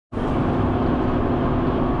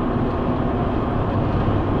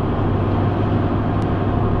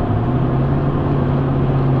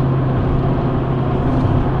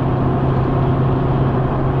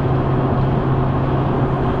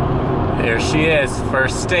There she is,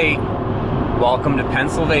 first state. Welcome to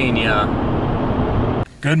Pennsylvania.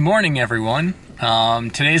 Good morning, everyone.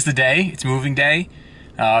 Today's the day. It's moving day.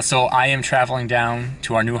 So I am traveling down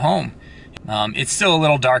to our new home. It's still a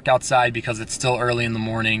little dark outside because it's still early in the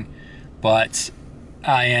morning, but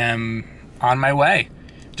I am on my way.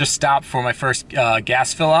 Just stopped for my first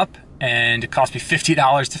gas fill up, and it cost me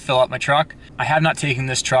 $50 to fill up my truck. I have not taken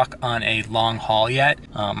this truck on a long haul yet.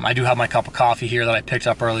 I do have my cup of coffee here that I picked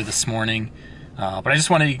up early this morning, but I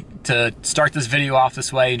just wanted to start this video off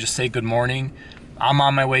this way and just say good morning. I'm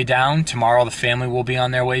on my way down. Tomorrow the family will be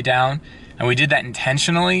on their way down, and we did that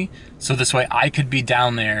intentionally so this way I could be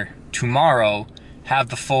down there tomorrow, have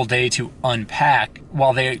the full day to unpack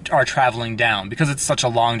while they are traveling down, because it's such a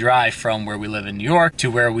long drive from where we live in New York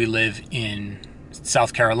to where we live in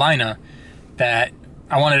South Carolina, that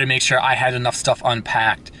I wanted to make sure I had enough stuff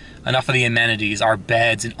unpacked, enough of the amenities, our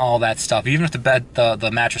beds and all that stuff. Even if the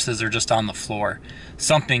mattresses are just on the floor,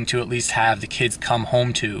 something to at least have the kids come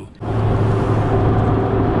home to.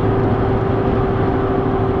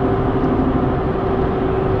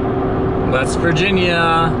 West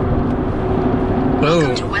Virginia. Boom.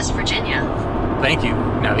 Welcome to West Virginia. Thank you,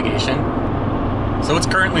 navigation. So it's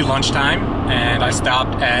currently lunchtime, and I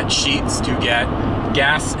stopped at Sheetz to get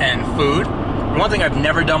gas and food. One thing I've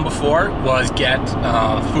never done before was get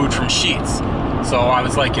food from Sheetz. So I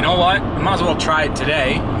was like, you know what? I might as well try it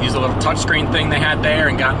today. Use a little touchscreen thing they had there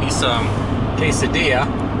and got me some quesadilla.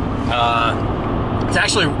 It's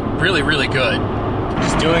actually really, really good.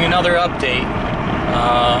 Just doing another update.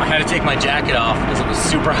 I had to take my jacket off because it was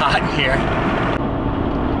super hot in here.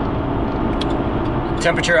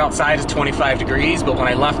 Temperature outside is 25 degrees, but when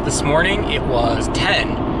I left this morning, it was 10,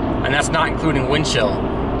 and that's not including wind chill.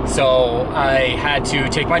 So I had to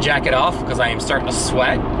take my jacket off because I am starting to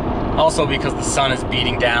sweat. Also because the sun is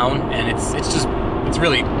beating down, and it's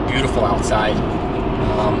really beautiful outside.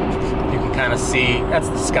 You can kind of see, that's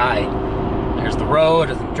the sky. There's the road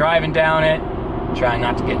as I'm driving down it, trying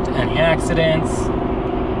not to get into any accidents.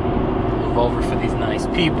 Move over for these nice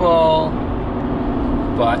people.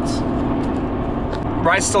 But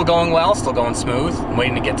ride's still going well, still going smooth. I'm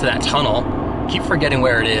waiting to get to that tunnel. Keep forgetting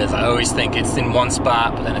where it is. I always think it's in one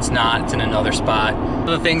spot, but then it's not. It's in another spot. One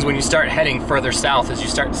of the things when you start heading further south is you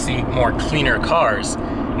start to see more cleaner cars.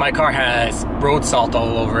 My car has road salt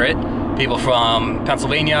all over it. People from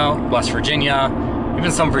Pennsylvania, West Virginia,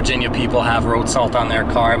 even some Virginia people have road salt on their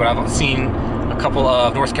car, but I've seen a couple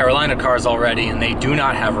of North Carolina cars already, and they do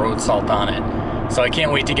not have road salt on it. So I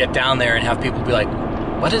can't wait to get down there and have people be like,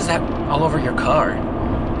 what is that all over your car?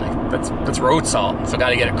 Like, that's road salt. So I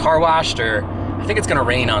gotta get it car washed, or I think it's gonna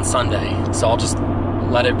rain on Sunday, so I'll just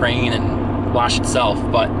let it rain and wash itself.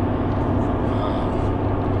 But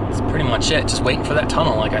that's pretty much it. Just waiting for that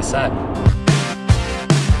tunnel, like I said.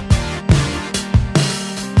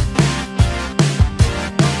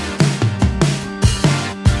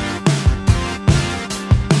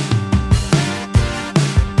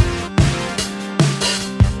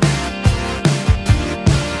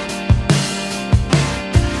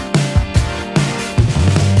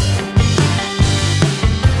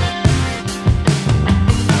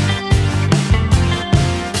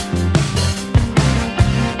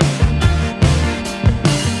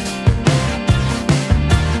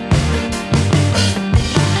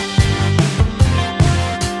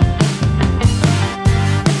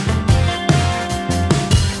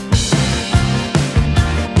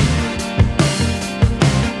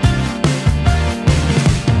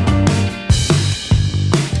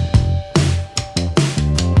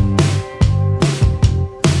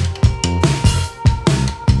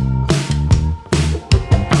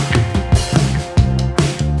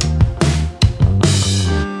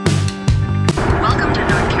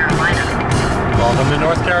 Welcome to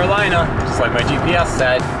North Carolina, just like my GPS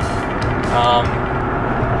said.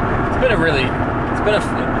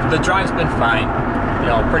 The drive's been fine, you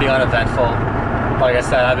know, pretty uneventful. Like I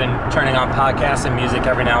said, I've been turning on podcasts and music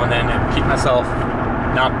every now and then to keep myself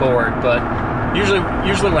not bored, but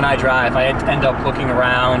usually when I drive, I end up looking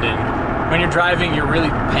around, and when you're driving, you're really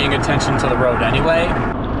paying attention to the road anyway.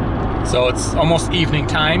 So it's almost evening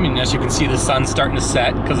time, and as you can see, the sun's starting to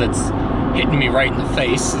set because it's hitting me right in the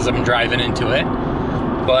face as I'm driving into it.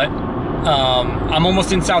 But I'm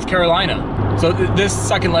almost in South Carolina. So this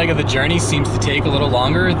second leg of the journey seems to take a little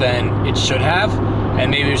longer than it should have.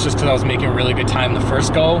 And maybe it's just because I was making a really good time the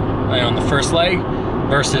first go, on the first leg,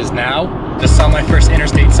 versus now. Just saw my first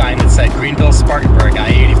interstate sign that said Greenville Spartan